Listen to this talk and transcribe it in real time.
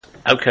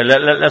Okay,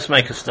 let's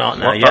make a start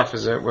now. What daf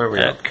is it? Where are we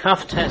at?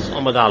 Kaf Tes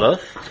Amud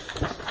Aleph.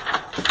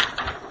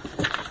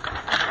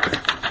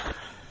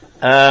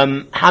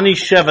 Hani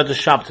Sheva de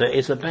Shabta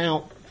is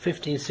about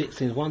 15,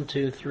 16, 1,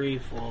 2, 3,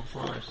 4,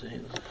 5, 6, 7,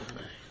 8,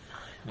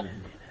 9, 10,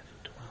 11,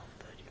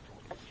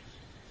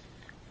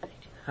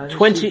 12, 13,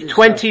 14,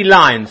 20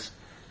 lines.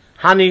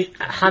 Hani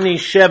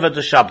Sheva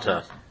de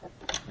Shabta.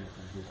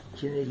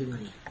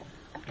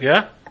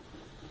 Yeah?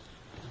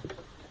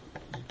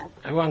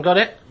 Everyone got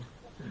it?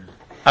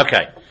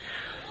 Okay.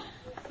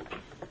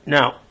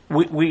 Now,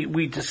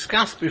 we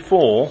discussed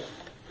before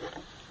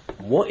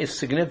what is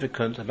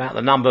significant about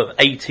the number of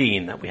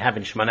 18 that we have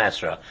in Shemona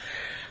Esrei.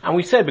 And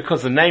we said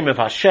because the name of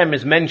Hashem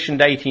is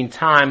mentioned 18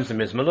 times in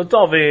Mizmor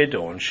David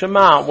or in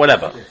Shema,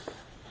 whatever.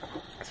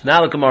 So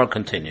now the Gemara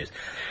continues.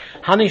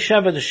 Hani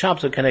Sheva de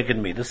Shabta Keneged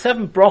Mi. The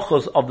 7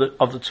 brochos of the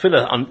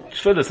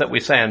tefillas that we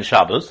say on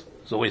Shabbos,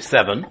 there's always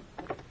 7,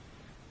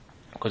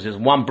 because there's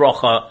one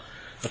brocha,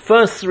 the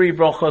first 3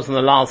 brochos and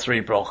the last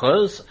 3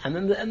 brochos, and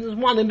then there's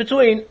one in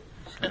between.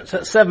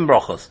 So 7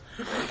 brochos.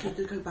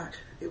 To go back,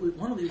 it was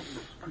one of the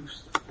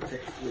proofs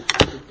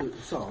with the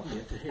psalm,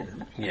 to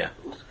Hillel. Yeah.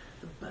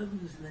 The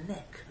bones in the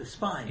neck, the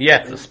spine.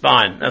 Yeah, the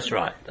spine. That's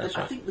right. That's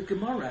right. I think the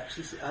Gemara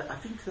actually. I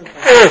think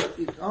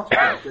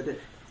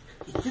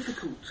it's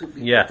difficult to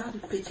be. Yeah. How to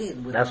fit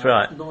in with that's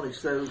right. knowledge.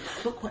 So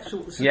not quite sure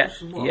what the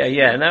solution was.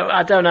 Yeah. No,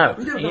 I don't know.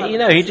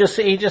 He just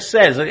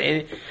says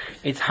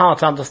it's hard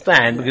to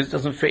understand because it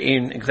doesn't fit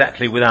in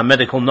exactly with our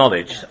medical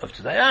knowledge of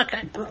today.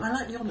 Okay. But I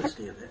like the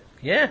honesty of it.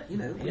 Yeah.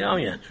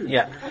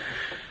 Yeah.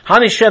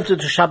 Hani Shebta to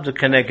Shabda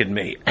Keneged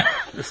Mi.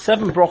 The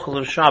 7 brochos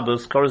of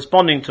Shabbos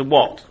corresponding to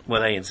what were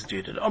they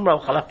instituted?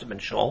 Omrav Chalafta ben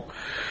Shol.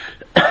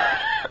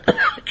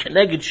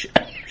 Keneged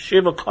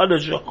Shiva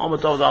Kodesh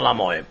Hamadov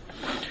Alamoyim.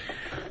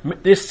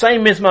 This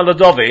same Mizmor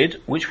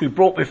David, which we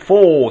brought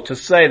before to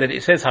say that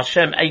it says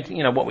Hashem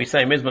 18, what we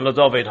say Mizmor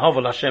David,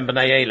 Hovel Hashem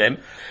B'nai Elim,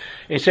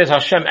 it says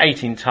Hashem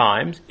 18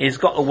 times, it's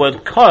got the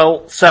word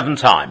Koil 7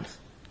 times.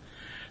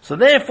 So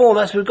therefore,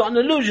 we've got an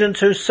allusion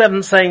to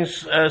 7 saying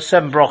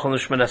 7 broch on the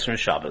Shemona Esrei and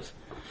Shabbos.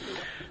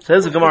 So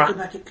there's a Gemara.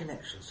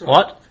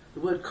 What? The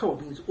word Koil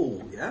means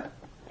all, yeah?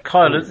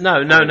 Koil,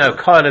 no.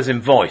 Koil is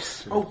in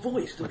voice. Oh,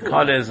 voice.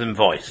 Koil is in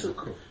voice. So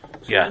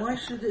yeah. Why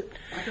should it?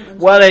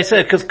 Well, they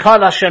said because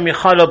Koil Hashem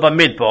Yechalo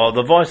B'Midbar,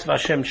 the voice of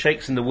Hashem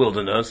shakes in the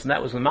wilderness, and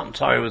that was the Matan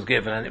Torah was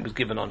given, and it was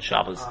given on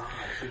Shabbos.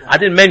 I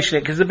didn't mention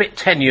it because it's a bit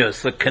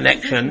tenuous, the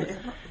connection.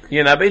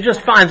 But it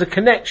just finds a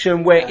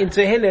connection where in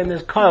Tehillim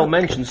there's Kyle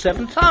mentioned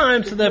 7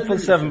 times, so therefore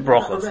 7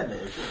 brochos.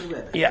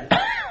 Yeah.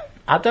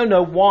 I don't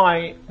know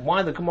why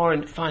the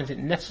Gemara finds it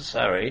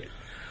necessary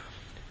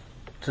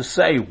to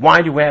say,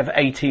 why do we have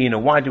 18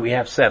 or why do we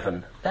have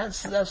 7?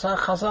 That's how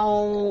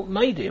Chazal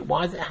made it.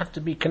 Why does it have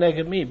to be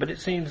Keneged Mi? But it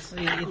seems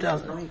it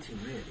doesn't. 19,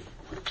 really.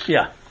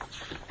 Yeah.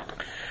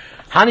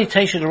 Hani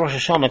Teisha de Rosh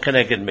Hashanah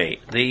Keneged Mi.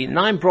 The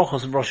 9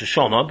 brochos of Rosh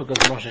Hashanah, because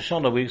in Rosh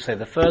Hashanah we say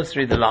the first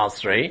 3, the last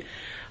 3.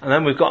 And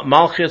then we've got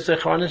Malchus,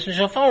 Zecharonis, and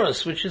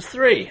Shafaris, which is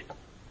 3.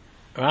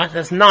 Right?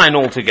 That's 9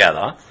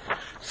 altogether.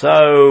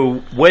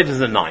 So, where does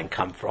the 9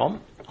 come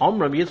from?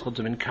 Omram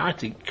Yitzchotim in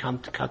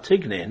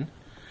Kartignin,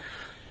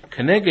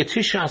 Keneged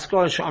Tisha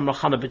Askorish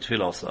Amrachana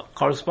B'Tfilosa,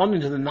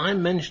 corresponding to the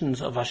 9 mentions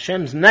of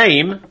Hashem's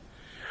name,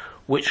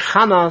 which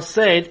Hannah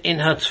said in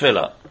her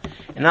Tfilah.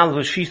 In other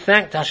words, she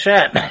thanked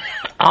Hashem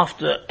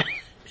after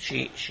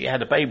she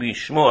had a baby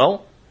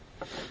Shmuel,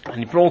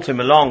 and she brought him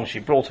along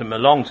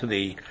to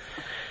the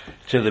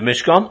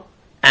Mishkan,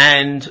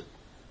 and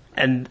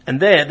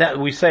there that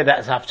we say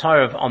that's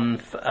Haftarah on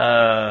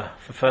for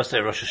first day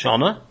of Rosh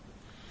Hashanah,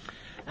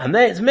 and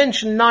there it's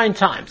mentioned 9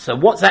 times. So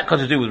what's that got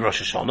to do with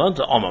Rosh Hashanah?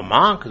 The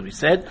Omar, because we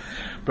said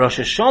Rosh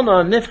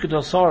Hashanah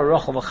Nifkado Sarah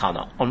Rachel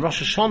v'Chana. On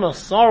Rosh Hashanah,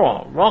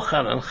 Sarah,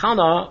 Rachel, and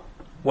Chana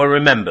were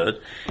remembered.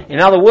 In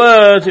other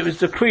words, it was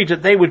decreed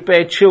that they would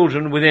bear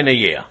children within a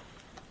year.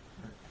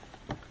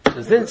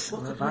 So this,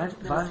 not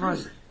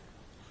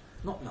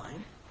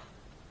 9.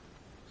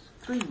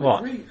 3.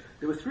 What?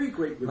 There were 3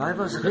 great women.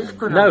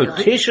 No,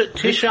 Tisha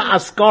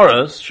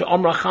Askoros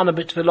She'omra Chana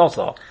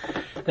B'Tfilosa.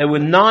 There were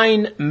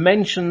 9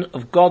 mention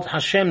of God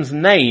Hashem's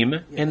name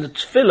in the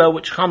Tefillah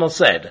which Chana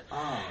said.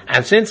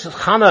 And since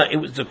Chana, it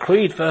was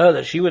decreed for her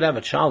that she would have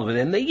a child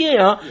within the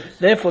year,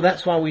 therefore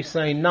that's why we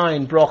say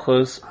 9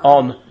 brochos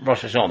on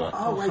Rosh Hashanah.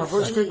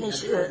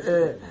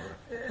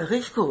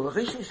 Rivko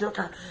is not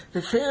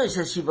the fairest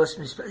that she was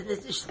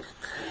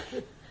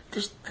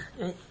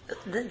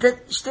that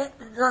steht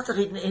not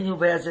written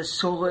anywhere that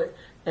Sora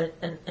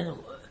and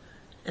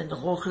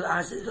Rochel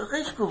asked.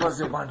 Rivko was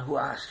the one who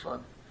asked for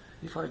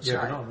a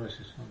child.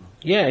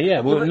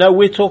 Yeah. Well, no,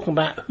 we're talking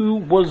about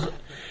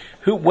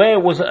where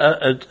was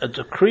a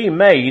decree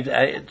made,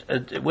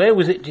 where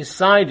was it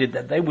decided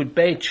that they would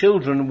bear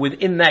children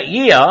within that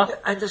year? I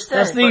understand.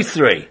 That's these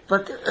 3.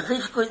 But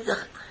Rivko,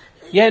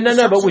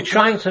 but we're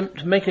trying to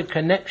make a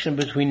connection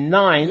between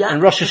 9 and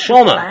Rosh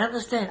Hashanah. I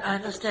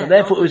understand. So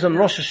therefore it was on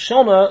Rosh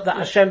Hashanah that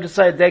Hashem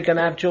decided they're going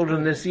to have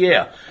children this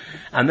year.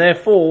 And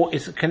therefore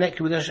it's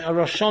connected with a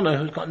Rosh Hashanah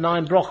who's got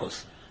 9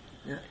 brochos.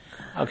 Yeah.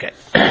 Okay.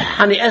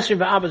 Hani Esrim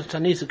Ba'abad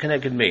Tanisa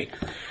connected me.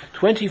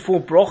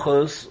 24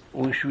 brochos,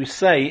 which we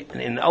say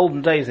in the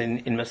olden days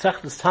in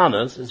Meseches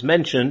Tanas, is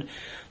mentioned,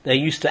 they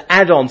used to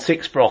add on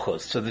 6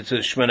 brochos to the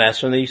Shemona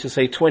Esrei, and they used to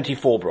say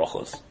 24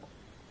 brochos.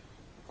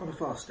 On a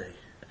fast day.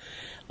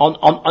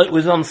 It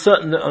was on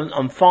certain,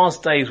 on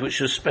fast days which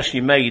were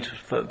specially made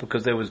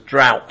because there was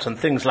drought and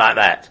things like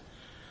that.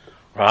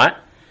 Right?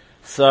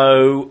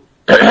 So,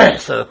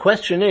 so the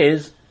question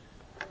is,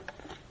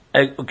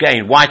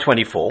 again, why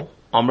 24?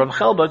 On Reb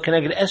Chelba,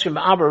 connected Esrim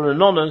Ba'abar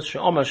Renonas,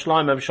 She'omar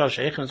Shlomo B'Shar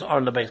She'echnas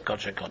Ar Lebeis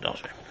Kodesh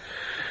Kodesh.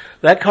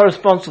 That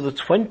corresponds to the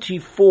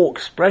 24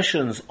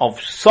 expressions of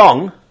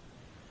song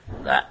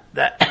that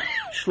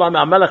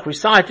Shlomo HaMelech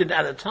recited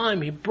at the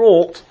time he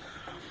brought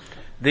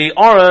the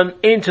Aron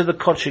into the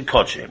Kodesh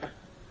Kodeshim.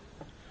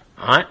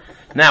 Alright?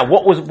 Now,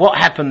 what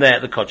happened there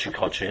at the Kodesh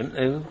Kodeshim?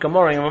 The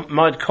Gemara in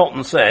Moed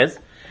Katan says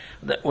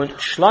that when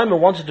Shlomo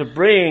wanted to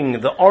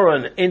bring the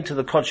Aron into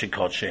the Kodesh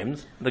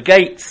Kodeshim, the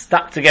gates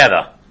stuck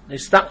together. They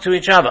stuck to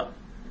each other.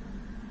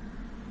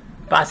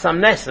 By some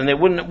nest, and they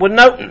wouldn't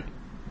open.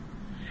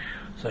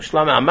 So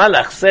Shlomo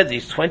HaMelech said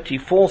these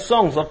 24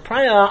 songs of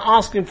prayer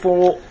asking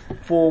for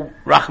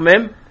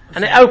Rachmim,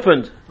 and it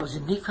opened. Was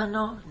it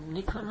Nicanor?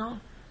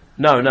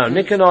 No,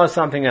 Nicanor is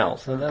something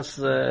else. So that's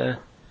yeah.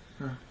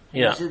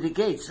 These are the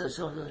gates.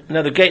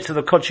 No, the gates of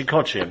the Kodesh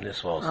Kodeshim,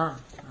 this was.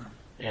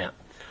 Yeah.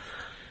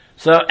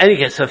 So,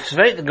 anyway, so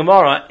the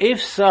Gemara,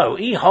 if so,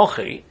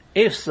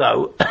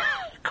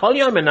 Kol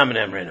Yom Enamin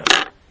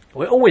Emrinu.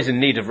 We're always in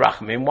need of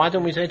Rachamim. Why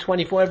don't we say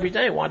 24 every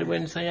day? Why do we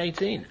only say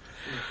 18?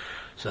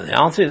 So the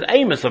answer is,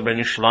 Amos of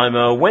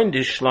Shlomo. When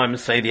did Shlomo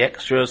say the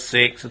extra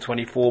 6 or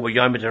 24 were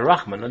Yom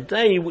Rachman? A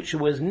day which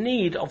was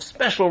need of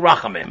special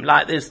Rachamim,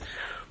 like this,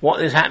 what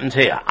has happened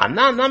here.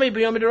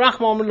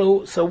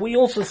 So we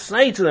also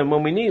say to them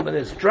when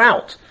there's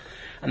drought,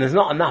 and there's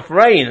not enough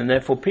rain, and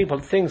therefore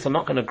things are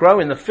not going to grow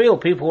in the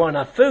field, people won't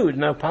have food,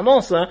 no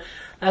panosa,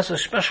 that's a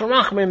special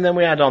Rachamim, then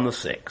we add on the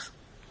 6.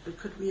 But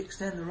could we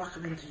extend the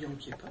Rachamim to Yom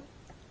Kippur?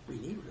 We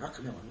need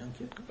Rachamim on Yom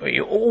Kippur. Well,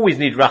 you always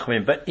need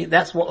Rachamim, but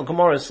that's what the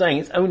Gemara is saying.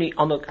 It's only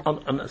on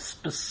a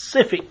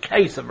specific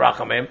case of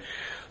Rachamim.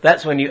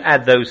 That's when you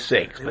add those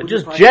 6. But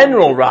just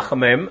general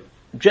Rachamim,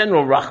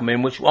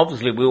 which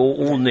obviously we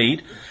all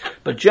need,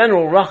 but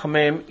general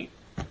Rachamim,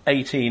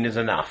 18 is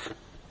enough.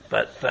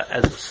 But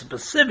as a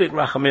specific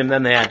Rachamim,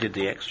 then they added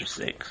the extra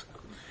 6.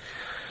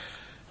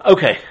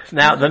 Okay,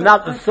 now the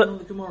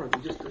Gemara,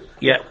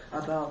 yeah,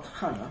 about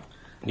Hannah.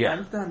 Yeah. I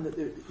understand that,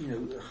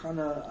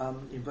 Hannah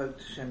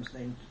invoked Hashem's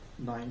name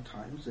 9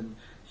 times and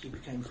she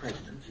became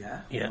pregnant,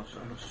 yeah? Yeah.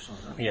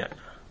 Yeah.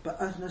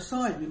 But as an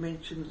aside, we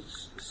mentioned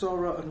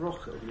Sarah and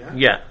Rachel, yeah?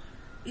 Yeah.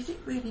 Is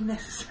it really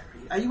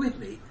necessary? Are you with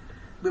me?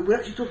 We're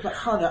actually talking about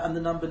Hannah and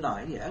the number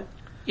 9, yeah?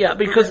 Yeah,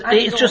 because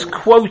it's just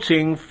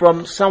quoting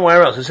from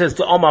somewhere else. It says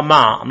the Omar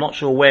Ma. I'm not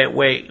sure where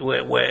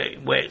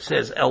it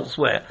says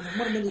elsewhere.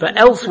 But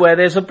elsewhere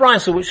there's a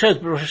brisa which says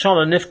Rosh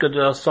Hashanah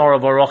Nifkad Sarah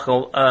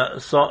Varochel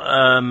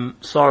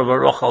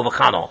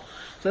V'Chano.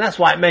 So that's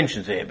why it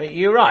mentions it. But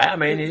you're right. I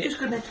mean, it just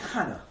could mention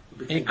Hannah.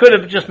 It could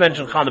have just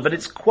mentioned Hannah, but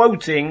it's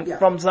quoting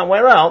from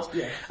somewhere else,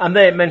 and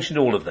there it mentioned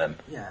all of them.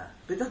 Yeah,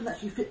 but it doesn't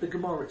actually fit the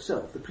Gemara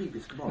itself, the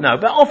previous Gemara. No,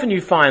 but often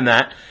you find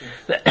that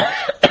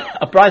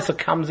a brisa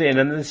comes in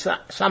and there's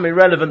some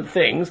irrelevant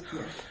things,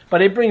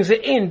 but it brings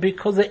it in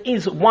because there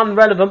is one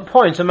relevant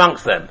point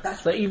amongst them.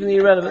 So even the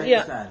irrelevant,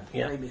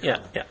 yeah.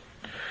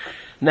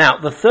 Now,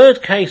 the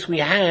third case we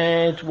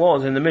had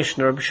was in the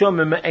Mishnah of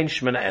Shomim Me'en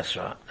Shemana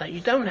Esra. That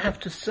you don't have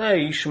to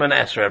say Shemana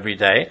Esra every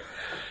day,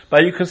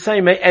 but you can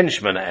say Me'en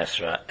Shemana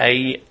Esra,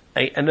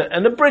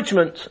 an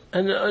abridgment,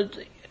 a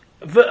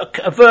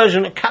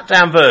version, a cut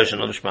down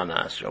version of the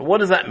Shemana Esra. What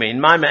does that mean?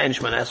 My Me'en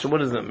Shemana Esra, what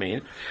does that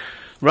mean?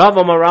 Rav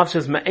Amarav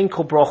says Me'en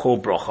Kol Brocha or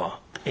Brocha.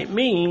 It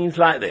means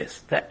like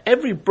this, that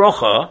every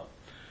brocha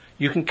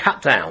you can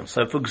cut down.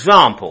 So for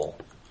example,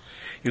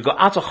 you've got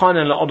Ata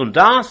Chanan La'odom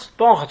Das,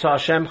 Baruch Ata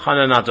Hashem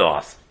Chanan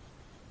Adas.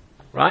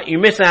 Right? You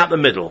miss out the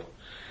middle.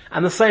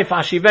 And the same for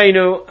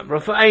Hashivenu,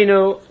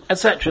 Rafa'enu,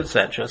 etc.,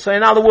 etc. So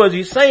in other words,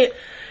 you say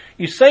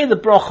the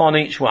brocha on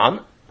each one,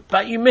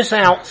 but you miss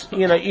out,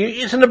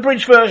 it's an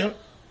abridged version.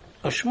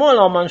 Shmuel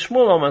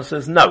Oman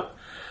says no.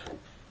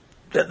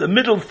 That the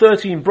middle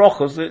 13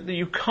 brochas, that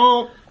you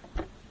can't,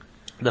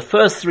 the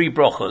first 3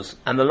 brochas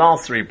and the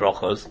last 3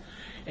 brochas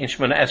in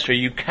Shemana Esrei,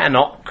 you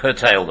cannot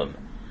curtail them.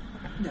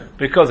 No.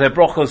 Because they're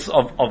brochas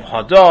of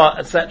Hadar,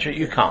 etc.,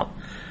 you can't.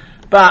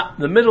 But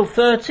the middle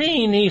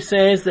 13, he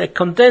says, they're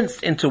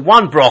condensed into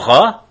one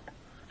brocha,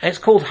 and it's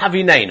called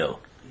Havinenu.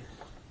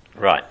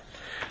 Right.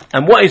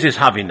 And what is this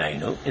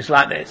Havinenu? It's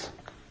like this.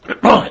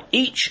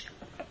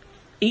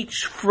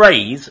 Each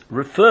phrase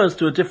refers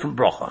to a different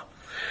brocha.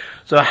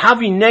 So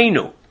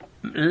Havinenu,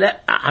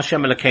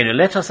 Hashem Elokeinu,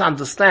 let us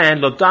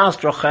understand, Lodas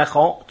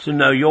Drochecho, to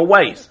know your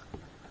ways.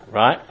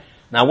 Right?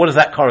 Now what does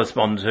that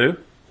correspond to?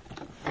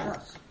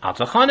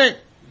 Ata Chanan.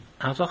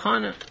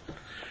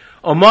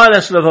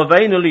 Omayles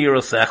Levaveinu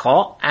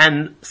Liyirosecho,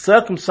 and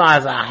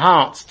circumcise our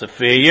hearts to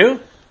fear you.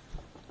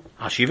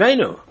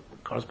 Hashivenu,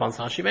 corresponds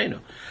to Hashivenu.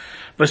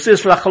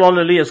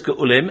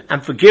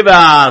 And forgive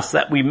us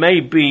that we may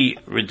be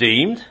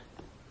redeemed.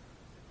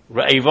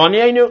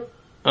 Re'evonienu.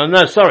 Oh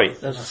no, sorry,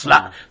 that's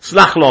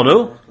slach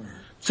lonu.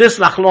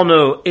 Tsislach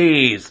lonu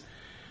is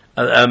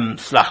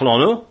slach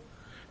lonu,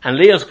 and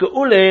lias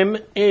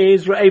geulim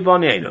is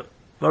re'evonienu.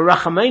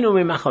 V'rachamenu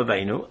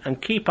mimachavenu, and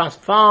keep us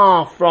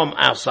far from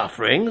our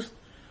sufferings.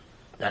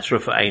 That's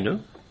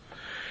rufa'enu.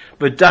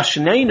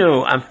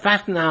 V'dashnenu, and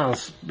fatten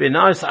us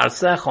b'nais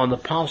arsech on the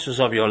pastures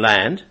of your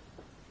land.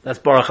 That's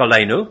Baruch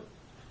Aleinu.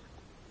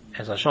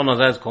 As Hashanah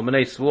says, kol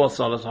minei svur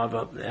solas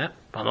hava,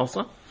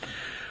 panosa.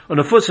 On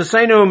the foot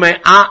Sasenu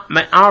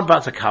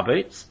me'arbat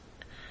hakabetz,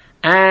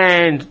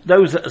 and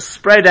those that are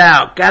spread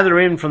out, gather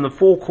in from the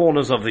four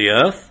corners of the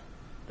earth.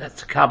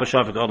 That's Kabbalah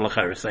Shavah God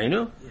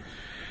L'Cheresenu.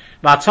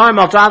 V'atayim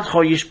al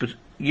dadcho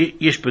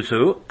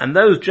yishbatu, and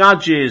those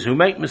judges who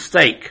make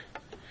mistake,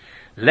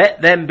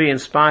 let them be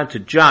inspired to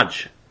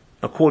judge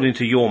according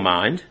to your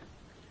mind.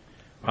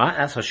 Right?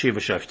 That's Hashiva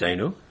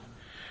Shoftenu.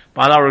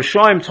 Ba'al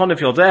harushoim tonef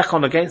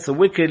yodechon, against the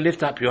wicked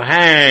lift up your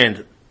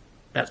hand.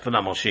 That's for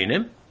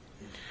Namoshinim.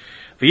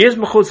 Let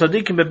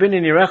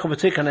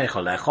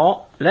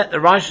the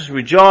righteous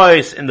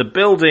rejoice in the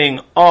building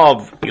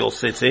of your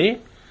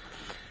city,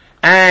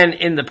 and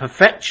in the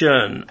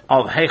perfection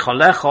of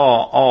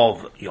Heichalecha,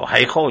 of your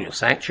Heichal, your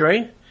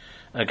sanctuary.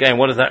 Again,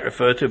 what does that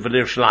refer to?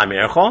 V'lir Shalaim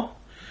Ercha.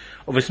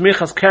 Of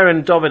Ismichas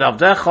Keren David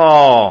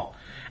Avdecha,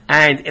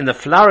 and in the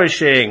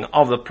flourishing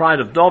of the pride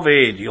of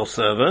David, your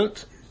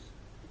servant.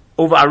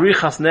 Uva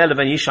Arichas Ner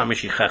Leven Yisha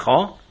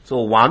Mishichecha. It's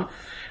all one.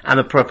 And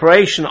the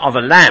preparation of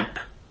a lamp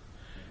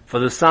for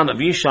the son of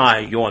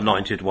Yishai, your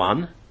anointed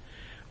one.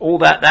 All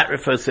that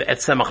refers to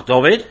Etzemach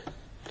David.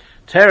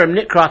 Terem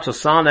Nikra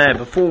Tosane,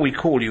 before we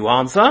call you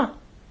answer.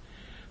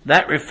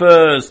 That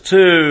refers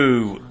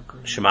to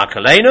Shema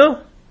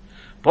Kaleinu.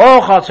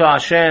 Baruch Atah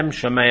Hashem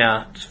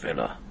Shemea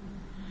Tefillah.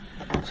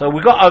 So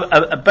we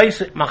got a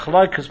basic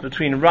machlokes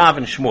between Rav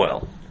and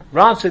Shmuel.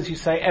 Rav says you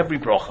say every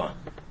bracha.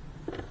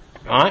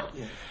 Right?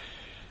 Yeah.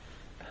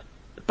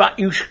 But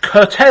you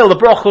curtail the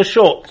bracha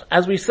short.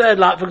 As we said,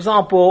 like, for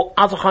example,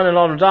 Atachan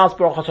Elon Das,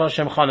 Baruch Atah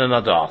Hashem Chanan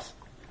Adas.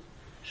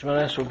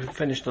 Shemona Esrei would be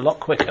finished a lot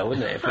quicker,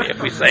 wouldn't it,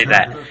 if we say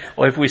that.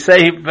 Or if we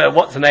say,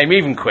 what's the name,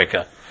 even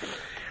quicker.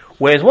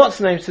 Whereas what's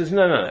the name says,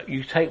 no.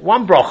 You take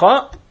one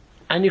bracha,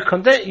 and you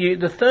condense,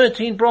 the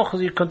 13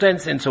 brachas you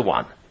condense into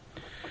one.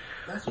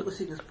 That's what the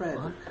Sinner's Prayer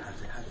has.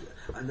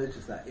 I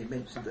noticed that it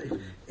mentioned that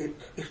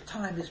if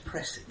time is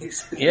pressing,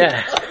 it's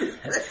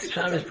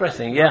time is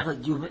pressing. Yeah.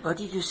 What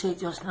did you say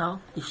just now?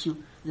 The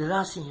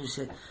last thing you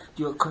said,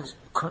 you're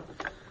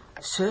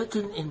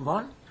certain in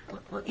one.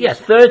 Yes,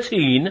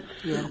 13.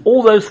 Yeah.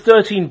 All those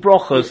 13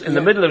 brachas in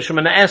the middle of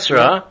Shemona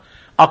Esrei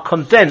are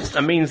condensed.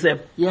 That means they're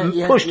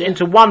pushed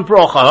into one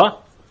bracha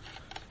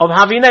of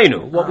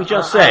Havinenu. What we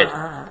just said.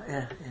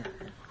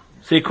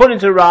 So according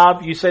to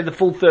Rab, you say the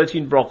full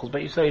 13 brachas,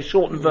 but you say a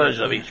shortened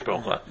version of each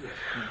bracha.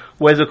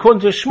 Whereas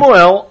according to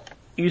Shmuel,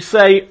 you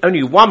say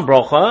only one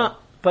bracha,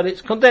 but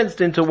it's condensed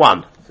into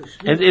one. So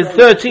it's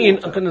 13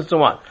 and condensed into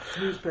one.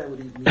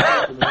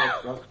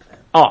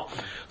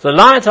 So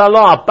La'at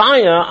Allah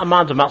Abaya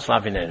Amad Matzla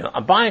Havinenu.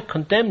 Abaya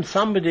condemned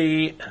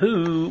somebody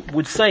who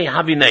would say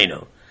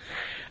Havinenu.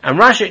 And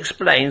Rashi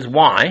explains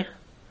why.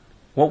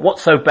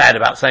 What's so bad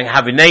about saying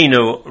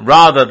Havinenu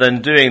rather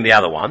than doing the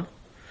other one?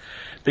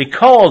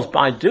 Because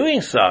by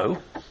doing so,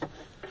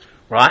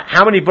 right,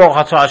 how many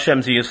Baruch Atah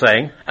Hashems are you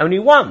saying? Only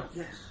one.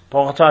 Yes.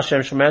 Baruch Atah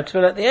Hashem Shemea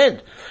Tefillah at the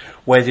end.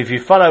 Whereas if you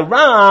follow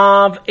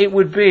Rav, it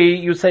would be,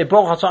 you'd say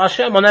Baruch Atah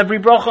Hashem on every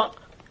bracha.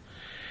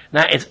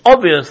 Now it's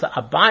obvious that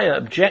Abaya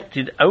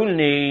objected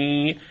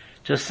only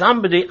to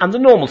somebody under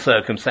normal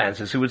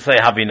circumstances who would say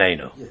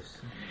Havinenu. Yes.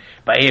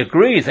 But he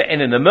agrees that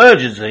in an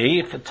emergency,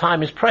 if the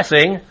time is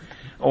pressing,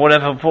 or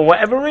whatever, for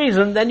whatever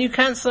reason, then you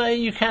can't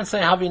say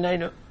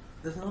Havinenu.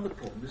 There's another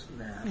problem, isn't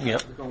there?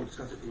 Yep. We're going to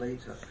discuss it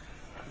later.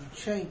 You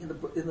change in the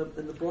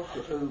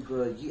bracha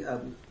over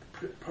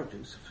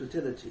produce,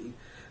 fertility.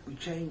 We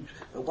change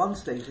one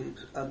state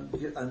and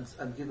give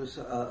us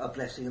a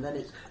blessing, and then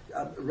it's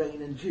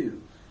rain and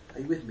dew. Are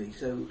you with me?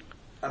 So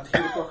this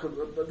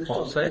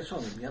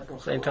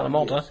Same time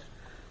Malta.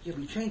 Yeah,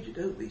 we change it,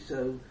 don't we?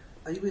 So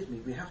are you with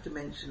me? We have to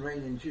mention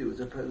rain and dew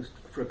as opposed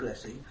for a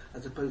blessing,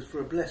 as opposed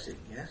for a blessing.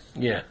 Yes.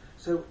 Yeah.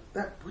 So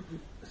that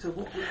wouldn't. So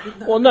what wouldn't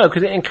that? Well, no,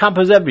 because it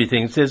encompasses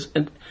everything. It says,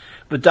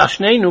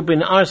 "V'dashneinu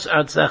bin ars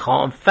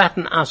artzecha, and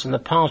fatten us in the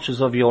pastures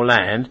of your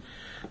land."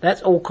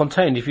 That's all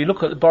contained. If you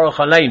look at the Baruch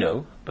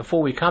Aleinu,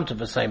 before we come to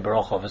the same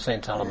Baruch of the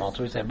same Talamot,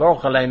 we say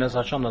Baruch Aleinu, as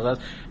Hashanah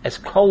says, "Es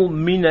kol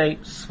minei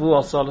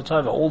svua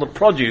salatova." All the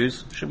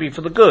produce should be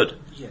for the good.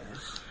 Yes.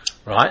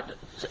 Right.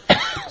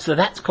 So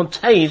that's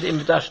contained in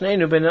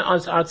V'dashneinu bin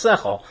ars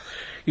artzecha.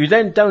 You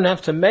then don't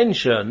have to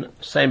mention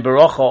same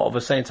Berochos of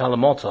a Saint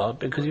Talamota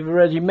because you've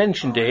already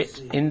mentioned it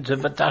into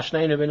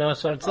V'dashneinu bin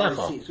ars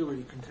artzecha. It's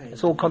already contained.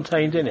 It's all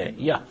contained in it.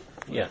 Yeah.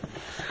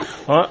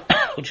 All right.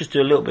 We'll just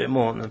do a little bit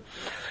more. The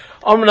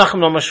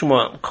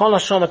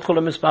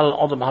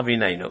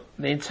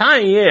entire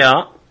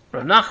year,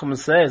 Rav Nachman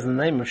says in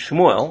the name of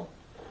Shmuel,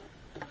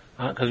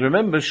 Because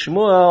remember,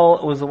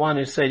 Shmuel was the one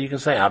who said you can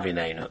say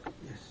Havinenu.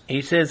 Yes.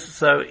 He says,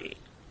 so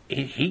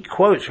he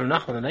quotes from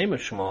Nachman the name of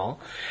Shmuel,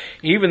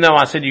 even though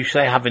I said you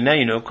say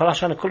Havinenu, Kol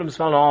Hashana Kulam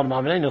Yisrael Ha'am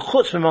Havinenu,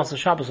 Chutz for Motzei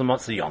Shabbos and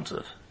Motzei Yom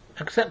Tov.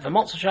 Except for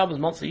Motzei Shabbos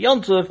and Motzei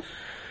Yom Tov,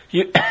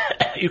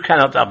 you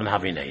cannot daven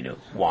Havinenu.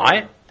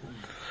 Why?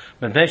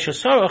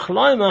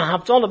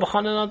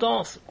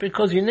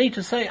 Because you need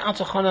to say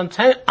Atachanan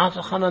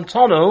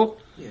Tonu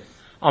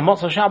on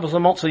Motzei Shabbos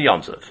and Motzei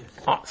Yom Tov.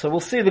 Right, so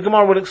we'll see, the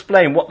Gemara will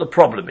explain what the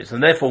problem is,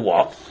 and therefore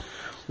what?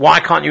 Why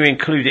can't you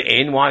include it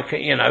in? Why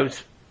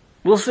can't,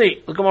 we'll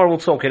see. The Gemara will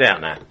talk it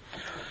out now.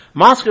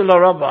 Masker la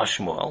Rabbi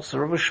Shmuel. So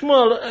Rabbi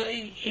Shmuel,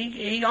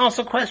 he asked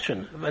a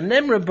question.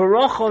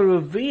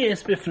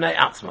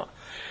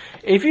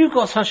 If you've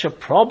got such a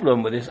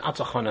problem with this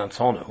Atachanan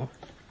Tonu,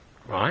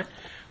 right?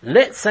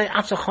 Let's say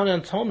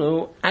Atachanan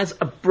Tonu as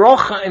a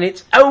brocha in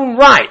it's own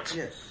right.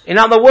 Yes. In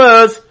other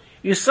words,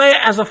 you say it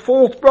as a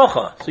fourth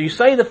brocha. So you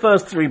say the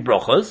first three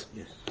brochas.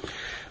 Yes.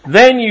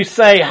 Then you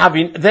say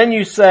Atachanan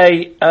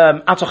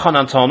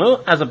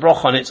Tonu as a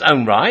brocha in its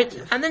own right,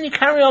 yes. And then you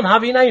carry on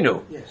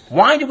Havinenu. Yes.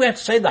 Why do we have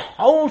to say the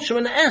whole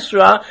Shemoneh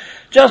Esrei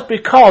just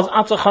because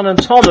Atachanan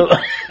Tonu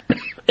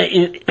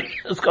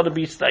has got to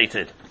be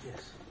stated?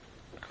 Yes.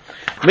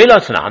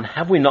 Milotanan,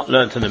 have we not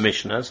learnt in the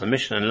Mishnahs, the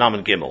Mishnah in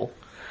Lamed Gimel?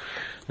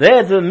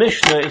 There the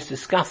Mishnah is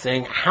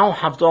discussing how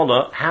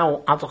Havdalah,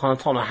 how Atachanan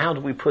Tonu, how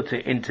do we put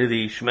it into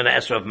the Shemoneh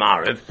Esrei of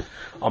Ma'ariv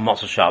on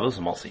Motzei Shabbos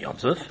and Motzei Yom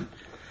Tov?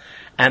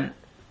 And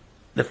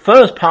the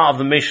first part of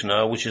the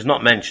Mishnah, which is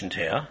not mentioned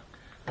here,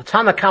 the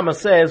Tana Kama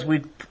says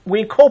we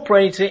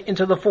incorporate it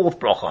into the fourth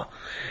bracha.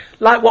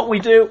 Like what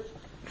we do,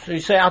 so you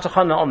say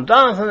Atachanan on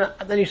Das, and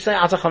then you say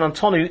Atachanan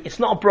Tonu, it's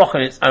not a bracha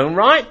in its own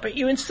right, but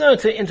you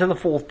insert it into the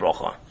fourth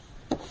bracha.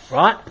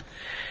 Right?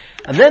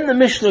 And then the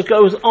Mishnah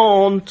goes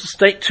on to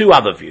state two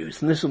other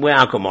views, and this is where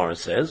our Gemara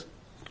says,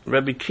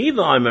 Rabbi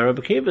Kiva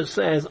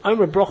says,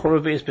 Omer bracha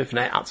revi'is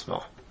b'fnei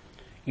atzma.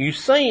 You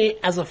say it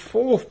as a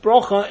fourth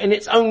bracha in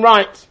its own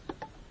right.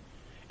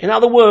 In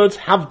other words,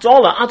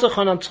 Havdalah,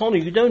 Atachanan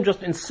Tonu, you don't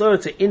just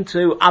insert it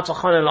into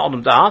Atachanan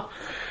L'Adam Da'at,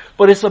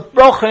 but it's a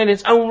bracha in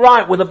its own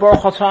right with a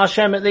bracha to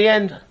Hashem at the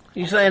end.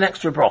 You say an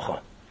extra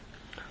bracha.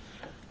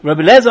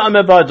 Rabbi Lezer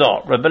Omer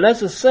Ba'dah. Rabbi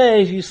Lezer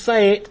says you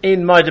say it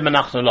in Moedim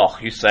Menachnu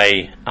Loch. You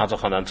say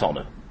Atachanan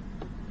Tonu.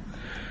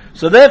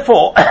 So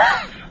therefore,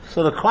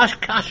 so the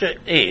kasha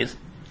is,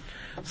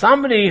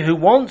 somebody who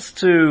wants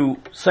to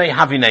say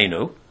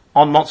Havinenu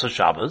on Motzei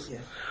Shabbos,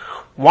 yes.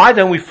 Why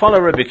don't we follow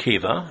Rabbi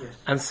Kiva, yes,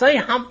 and say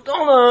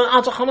Havdalah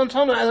Atachanan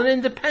Tonu as an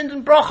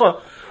independent bracha,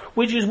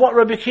 which is what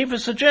Rabbi Kiva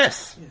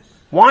suggests? Yes.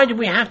 Why do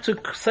we have to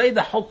say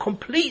the whole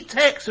complete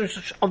text of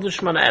the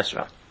Shemoneh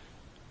Esrei?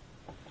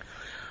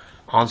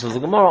 Answers the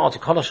Gemara,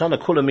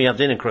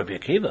 Rabbi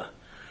Kiva.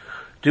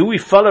 Do we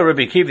follow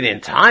Rabbi Kiva the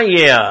entire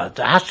year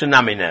to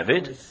Hashtanami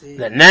Nevid,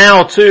 that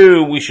now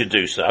too we should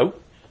do so?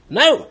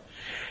 No.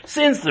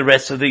 Since the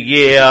rest of the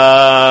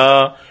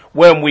year,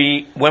 when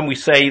we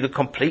say the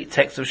complete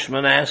text of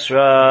Shemoneh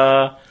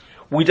Esrei,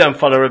 we don't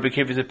follow Rabbi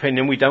Kiva's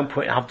opinion, we don't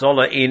put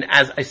Havdalah in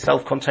as a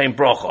self-contained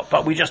bracha,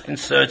 but we just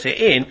insert it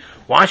in.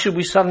 Why should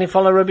we suddenly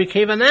follow Rabbi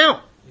Kiva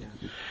now? Yeah.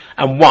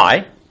 And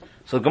why?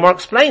 So the Gemara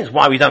explains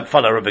why we don't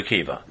follow Rabbi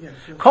Kiva. Yeah,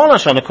 sure.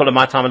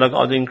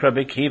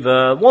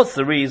 What's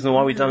the reason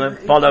why we don't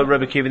follow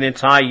Rabbi Kiva the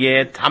entire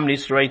year? It's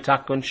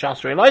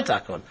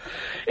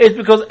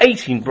because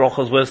 18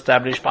 brachos were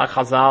established by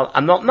Chazal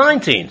and not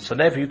 19. So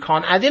therefore you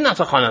can't add in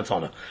Atachanan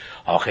Tonu.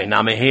 Okay,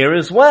 now here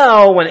as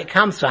well, when it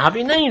comes to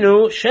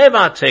Havinenu,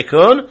 Sheva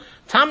Tikkun,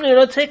 Tamni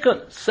Lo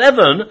Tikkun.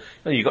 7,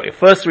 you got your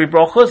first 3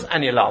 brachos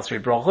and your last 3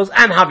 brachos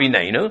and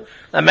Havinenu.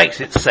 That makes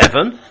it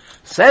 7.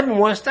 7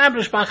 were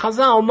established by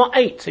Chazal, not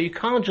 8. So you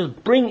can't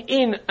just bring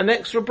in an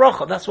extra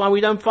bracha. That's why we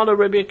don't follow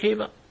Rabbi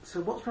Akiva. So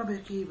what's Rabbi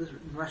Akiva's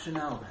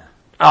rationale there?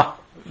 I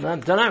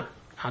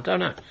don't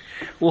know.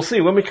 We'll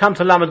see. When we come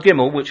to Lamed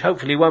Gimel, which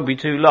hopefully won't be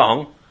too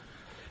long,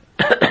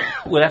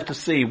 we'll have to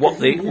see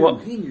what he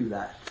knew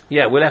that.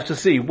 Yeah, we'll have to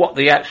see what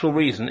the actual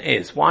reason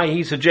is. Why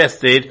he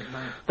suggested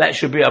that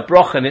should be a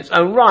bracha in its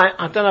own right,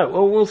 I don't know.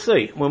 Well, we'll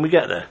see when we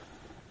get there.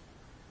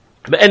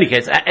 But in any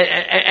case, at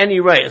any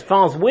rate, as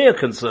far as we're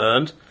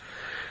concerned,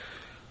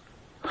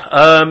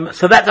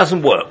 so that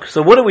doesn't work.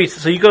 So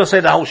so you've got to say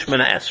the whole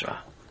Shemoneh Esrei.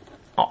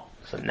 Oh,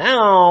 so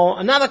now,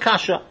 another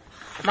kasha.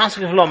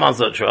 Maskef lo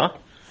Mazutra.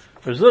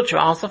 Mazutra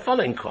asks the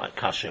following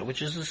kasha,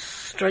 which is a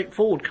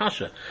straightforward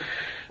kasha.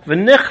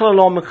 V'nichla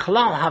lo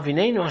mechlal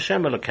havinenu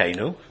Hashem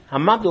Elokeinu,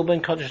 hamabdil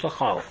ben kodesh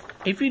l'chol.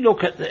 If you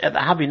look at the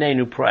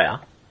Havinenu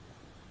prayer,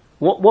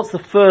 what's the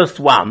first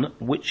one,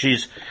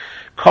 which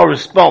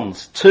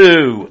corresponds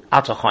to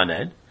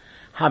Atachanan?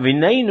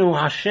 Havinenu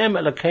Hashem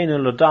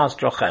Elokeinu lodas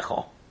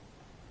drochecho.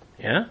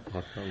 Yeah?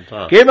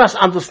 Give us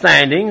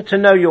understanding to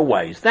know your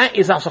ways. That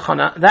is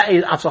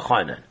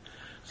Atachanan.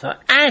 So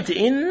add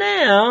in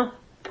there,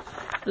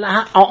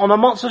 on a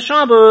Motzei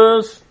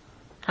Shabbos,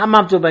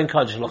 hamabdil ben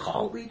kodesh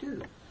l'chol. What we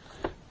do.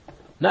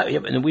 No, yeah,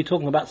 but we're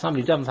talking about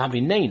somebody who doesn't have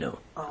Havinenu.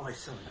 Oh, I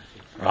saw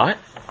that. Right?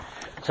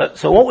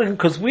 So what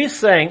because we're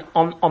saying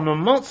on the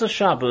Motzah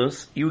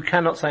Shabbos, you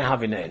cannot say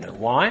Havinenu.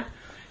 Why?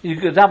 You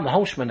could have the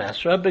whole Shemana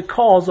Esrei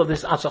because of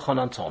this Atachon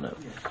Antonu.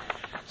 Yeah.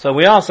 So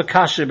we asked the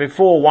kasha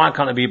before, why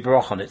can't it be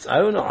Beroch on its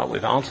own? Alright,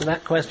 we've answered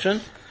that question.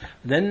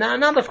 Then now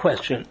another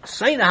question.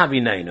 Say the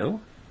Havinenu,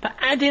 but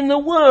add in the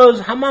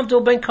words,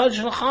 Hamavdil ben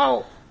Kodesh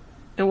l'chal.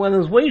 And when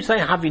you say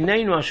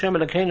Havinenu Hashem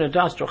Elokeinu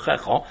das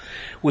drochecho,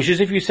 which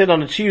is if you said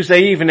on a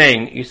Tuesday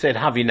evening, you said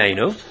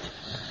Havinenu,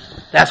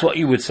 that's what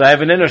you would say,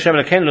 Havinenu Hashem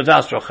Elokeinu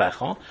das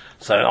drochecho.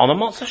 So on the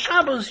Motzah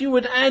Shabbos, you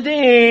would add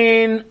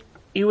in,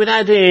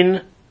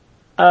 Hamavdil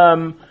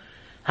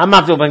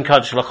ben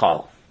Kodesh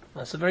l'chal.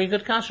 That's a very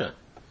good kasha.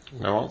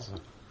 No answer.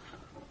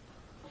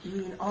 You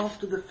mean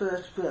after the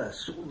first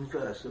verse, shortened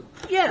verse?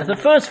 Yeah, the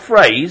first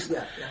phrase.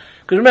 Yeah.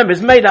 Because remember,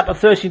 it's made up of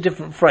 13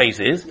 different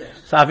phrases. Yes.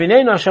 So,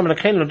 Havinenu Hashem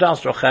Elokeinu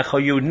das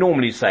drochecho, you would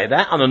normally say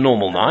that on a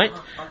normal night.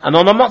 And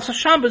on a Motzah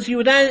Shabbos, you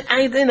would add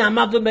in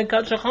Hamavdil ben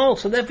Kodesh l'chal.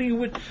 So therefore you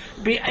would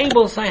be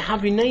able to say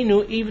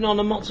Havinenu even on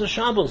a Motzah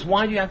Shabbos.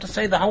 Why do you have to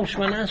say the whole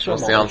Shemana Esrei on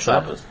Motzah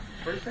Shabbos?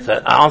 So,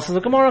 answer the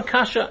Gemara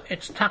kasha,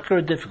 it's taka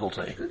a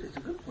difficulty.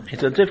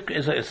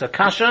 It's a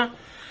kasha.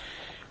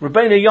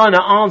 Rabbeinu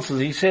Yonah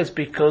answers, he says,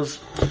 because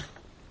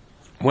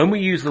when we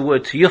use the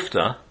word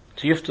tiyufta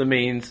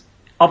means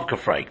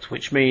obgefragt,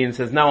 which means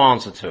there's no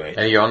answer to it.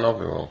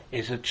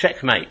 It's a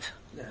checkmate.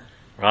 Yeah.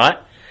 Right?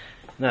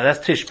 No,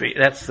 that's tishbi.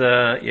 That's,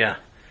 yeah.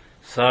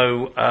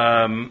 So,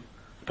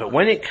 but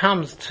when it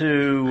comes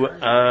to,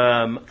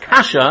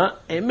 kasha,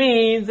 it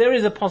means there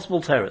is a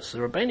possible teretz. So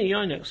Rabbeinu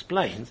Yonah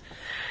explains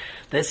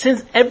that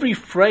since every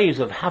phrase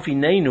of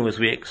Havinenu, as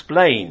we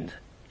explained,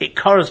 it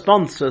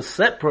corresponds to a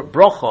separate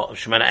brocha of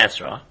Shemana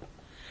Esrei.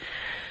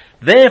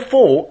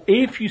 Therefore,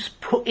 if you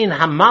put in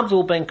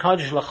Hamavdil ben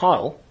Kodesh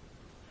l'chal,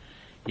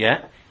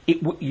 yeah,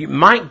 it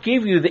might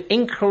give you the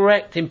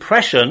incorrect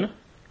impression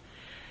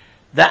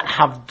that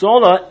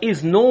Havdalah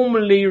is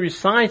normally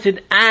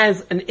recited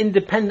as an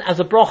independent, as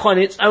a brocha in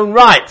its own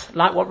right,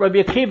 like what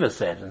Rabbi Akiva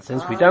said. And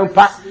since we don't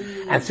pass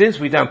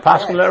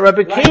on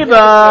Rabbi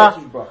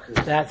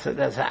Akiva,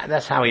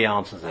 that's how he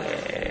answers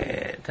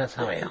it. That's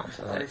how he answers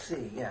it. I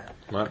see, yeah.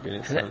 Might be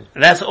interesting.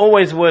 That's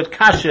always the word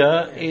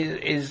kasha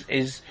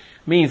is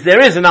means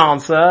there is an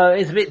answer.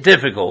 It's a bit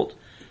difficult.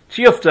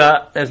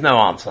 Tiyufta, there's no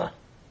answer.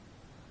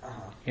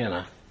 You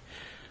know.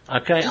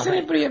 Okay. Does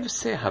anybody ever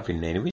say Havinenu?